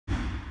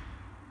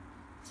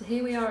So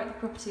here we are at the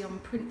property on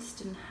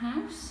Princeton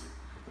House.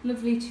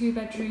 Lovely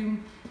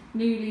 2-bedroom,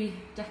 newly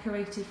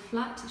decorated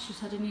flat. It's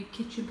just had a new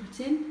kitchen put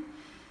in.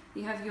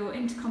 You have your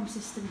intercom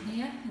system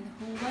here in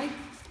the hallway.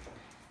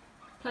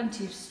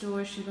 Plenty of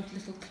storage. You've got a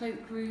little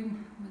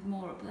cloakroom with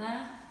more up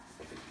there.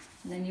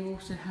 And then you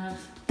also have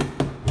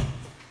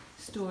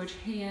storage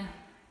here.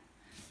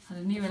 Had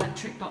a new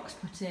electric box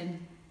put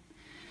in.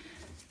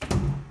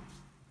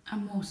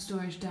 And more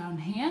storage down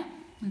here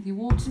with your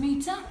water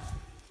meter.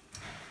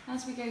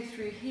 As we go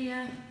through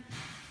here,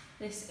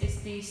 this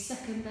is the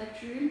second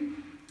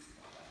bedroom,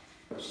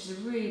 which is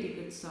a really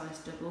good size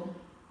double.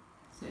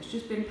 So it's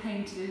just been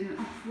painted in an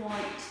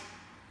off-white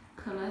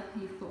colour.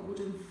 You've got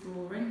wooden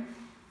flooring.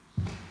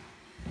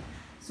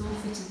 It's all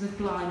fitted with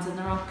blinds and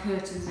there are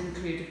curtains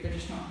included, they're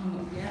just not hung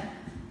up yet.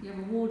 You have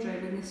a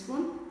wardrobe in this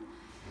one.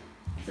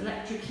 It's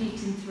electric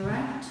heating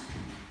throughout.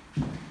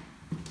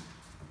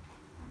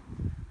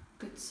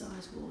 Good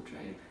size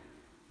wardrobe.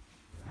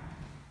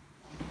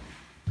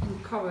 In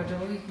the corridor,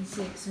 you can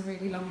see it's a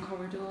really long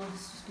corridor.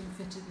 It's just been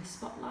fitted with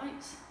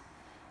spotlights.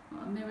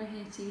 Got a mirror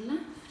here to your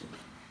left.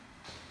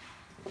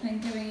 Then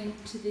going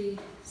into the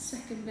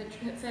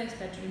first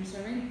bedroom,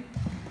 sorry.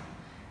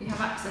 You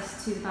have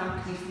access to the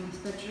balcony from this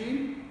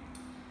bedroom.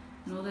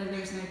 And although there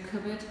is no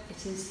cupboard,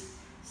 it is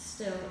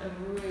still a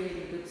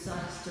really good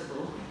size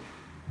double.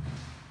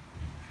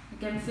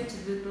 Again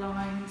fitted with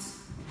blinds.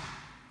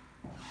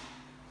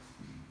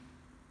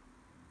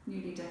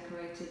 Newly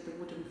decorated, the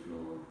wooden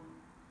floor.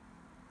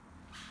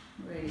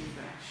 Really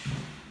fresh.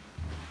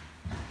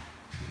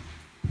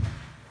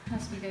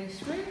 As we go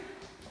through,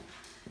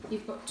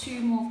 you've got 2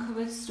 more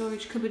cupboards,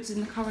 storage cupboards in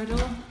the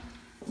corridor.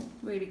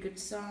 Really good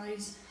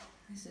size.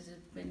 This is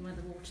a bin where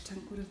the water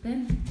tank would have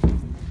been.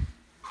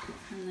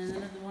 And then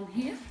another one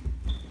here.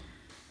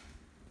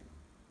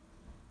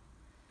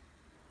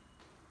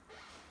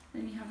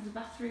 Then you have the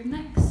bathroom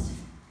next.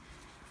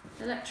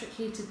 Electric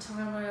heated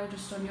tile rail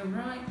just on your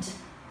right.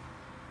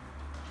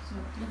 So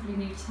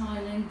lovely new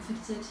tiling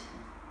fitted.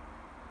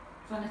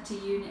 Vanity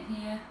unit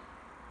here,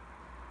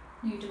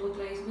 new double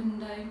glazed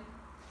window. I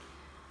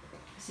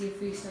see a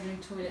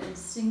freestanding toilet and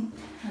sink,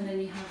 and then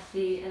you have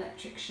the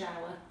electric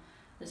shower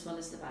as well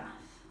as the bath.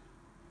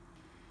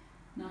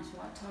 Nice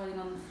white tiling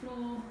on the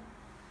floor.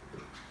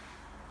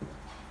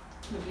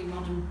 Lovely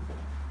modern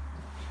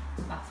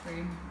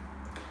bathroom.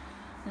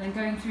 And then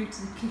going through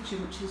to the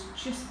kitchen, which has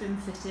just been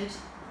fitted.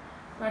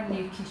 Brand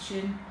new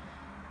kitchen,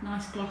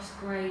 nice gloss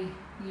grey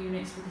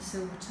units with a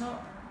silver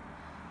top.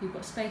 You've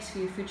got space for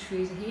your fridge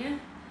freezer here,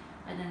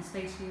 and then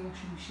space for your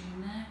washing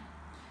machine there.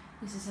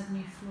 This has had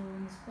new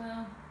flooring as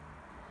well.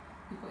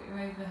 You've got your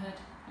overhead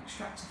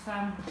extractor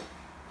fan.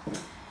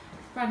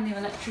 Brand new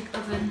electric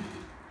oven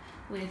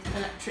with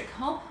electric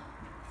hob.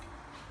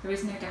 There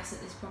is no gas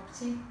at this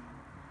property.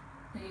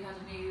 Then you had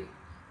a new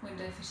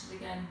window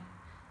fitted again.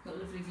 Got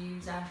lovely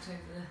views out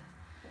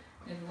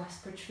over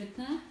West Bridgeford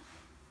there.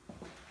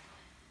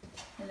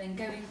 And then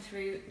going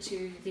through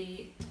to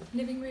the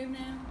living room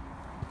now.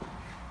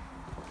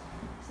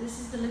 So this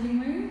is the living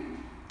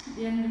room at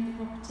the end of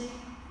the property.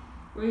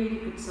 Really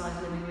good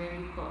sized living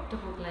room. You've got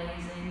double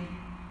glazing,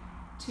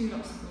 2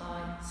 lots of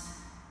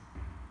lights,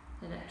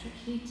 electric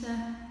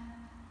heater,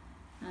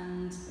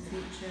 and a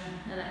future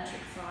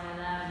electric fire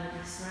there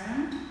with the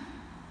surround.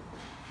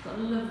 Got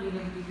lovely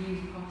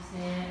views across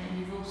here, and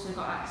you've also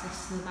got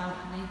access to the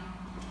balcony,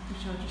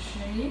 which I'll just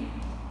show you.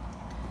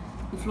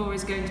 The floor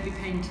is going to be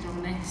painted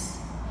on this,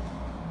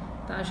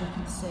 but as you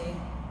can see,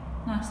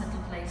 nice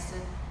little place to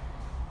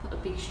put a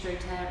bistro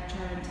chair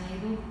and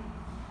table.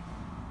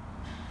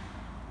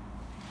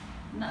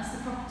 And that's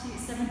the property at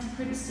 70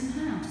 Princeton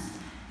House.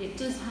 It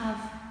does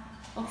have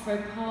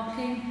off-road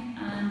parking,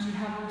 and you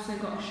have also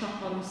got a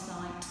shop on the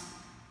site.